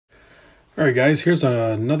All right, guys, here's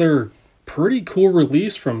another pretty cool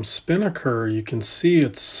release from Spinnaker. You can see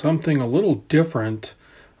it's something a little different.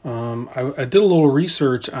 I did a little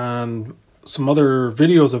research on some other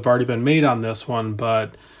videos that have already been made on this one,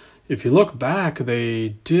 but if you look back,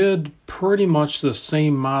 they did pretty much the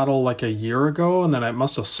same model like a year ago, and then it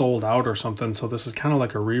must have sold out or something, so this is kind of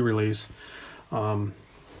like a re-release.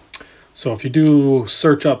 So if you do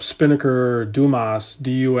search up Spinnaker Dumas,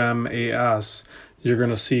 D-U-M-A-S, you're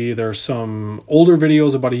going to see there's some older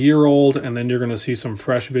videos about a year old, and then you're going to see some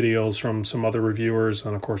fresh videos from some other reviewers,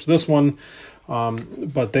 and of course this one.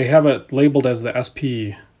 But they have it labeled as the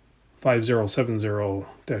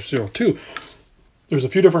SP5070-02. There's a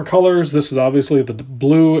few different colors. This is obviously the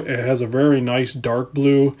blue. It has a very nice dark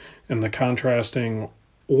blue and the contrasting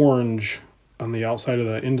orange on the outside of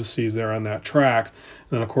the indices there on that track.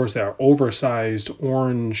 And then of course that oversized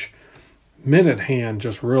orange minute hand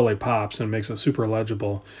just really pops and makes it super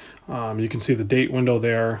legible. You can see the date window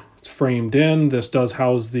there. It's framed in. This does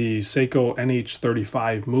house the Seiko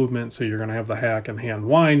NH35 movement, so you're going to have the hack and hand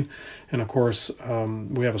wind. And of course,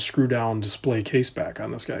 we have a screw down display case back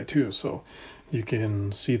on this guy too, so you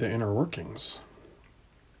can see the inner workings.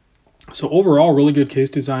 So overall, really good case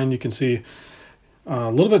design. You can see a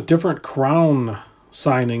little bit different crown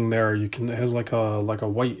signing there. It has like a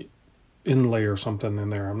white inlay or something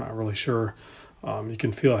in there. I'm not really sure. You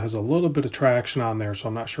can feel it has a little bit of traction on there, so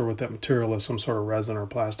I'm not sure what that material is, some sort of resin or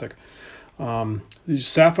plastic. The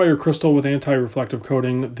sapphire crystal with anti-reflective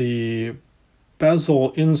coating. The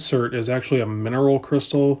bezel insert is actually a mineral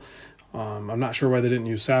crystal. I'm not sure why they didn't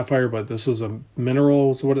use sapphire, but this is a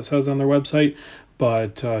mineral is what it says on their website.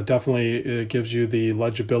 But definitely it gives you the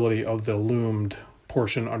legibility of the loomed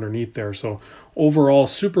portion underneath there. So overall,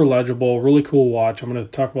 super legible, really cool watch. I'm going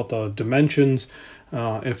to talk about the dimensions.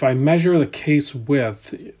 If I measure the case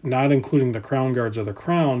width, not including the crown guards or the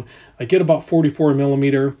crown, I get about 44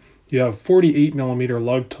 millimeter. You have 48 millimeter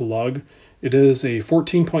lug to lug. It is a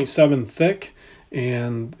 14.7 thick,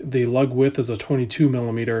 and the lug width is a 22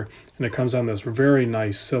 millimeter, and it comes on this very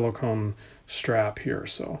nice silicone strap here.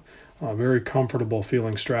 So very comfortable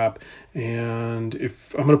feeling strap. And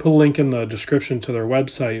if I'm going to put a link in the description to their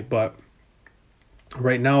website, but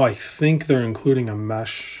right now I think they're including a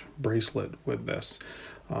mesh bracelet with this.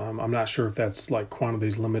 I'm not sure if that's like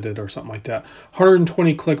quantities limited or something like that.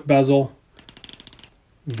 120 click bezel,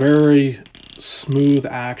 very smooth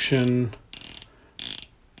action,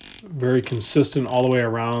 very consistent all the way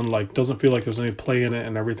around, like doesn't feel like there's any play in it,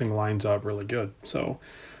 and everything lines up really good. So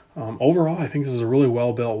overall, I think this is a really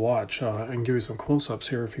well-built watch. I can give you some close-ups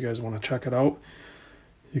here if you guys want to check it out.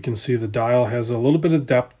 You can see the dial has a little bit of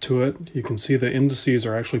depth to it. You can see the indices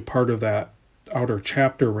are actually part of that outer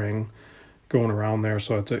chapter ring going around there,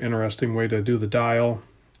 so it's an interesting way to do the dial.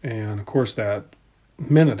 And of course that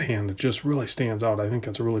minute hand, it just really stands out. I think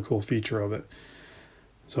that's a really cool feature of it.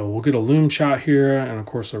 So we'll get a loom shot here and of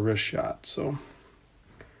course a wrist shot. So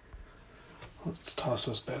let's toss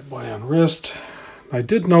this bad boy on wrist. I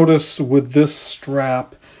did notice with this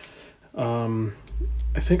strap,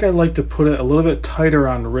 I think I like to put it a little bit tighter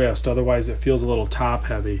on the wrist, otherwise it feels a little top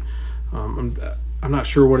heavy. I'm not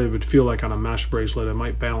sure what it would feel like on a mesh bracelet. It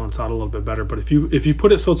might balance out a little bit better, but if you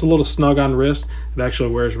put it so it's a little snug on wrist, it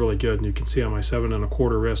actually wears really good. And you can see on my 7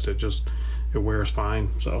 1/4 wrist, it wears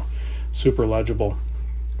fine. So super legible.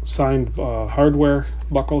 Signed hardware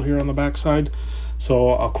buckle here on the back side.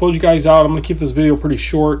 So I'll close you guys out. I'm going to keep this video pretty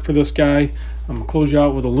short for this guy. I'm going to close you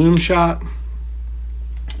out with a loom shot.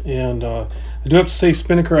 And I do have to say,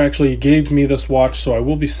 Spinnaker actually gave me this watch, so I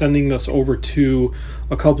will be sending this over to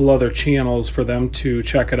a couple other channels for them to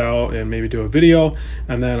check it out and maybe do a video.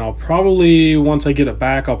 And then I'll probably, once I get it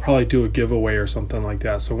back, I'll probably do a giveaway or something like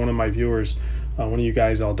that. So one of my viewers, one of you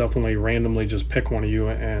guys, I'll definitely randomly just pick one of you,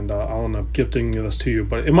 and I'll end up gifting this to you.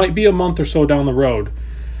 But it might be a month or so down the road.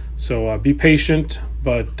 So be patient,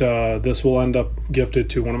 but this will end up gifted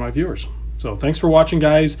to one of my viewers. So thanks for watching,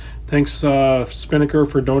 guys. Thanks, Spinnaker,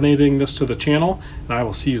 for donating this to the channel, and I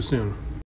will see you soon.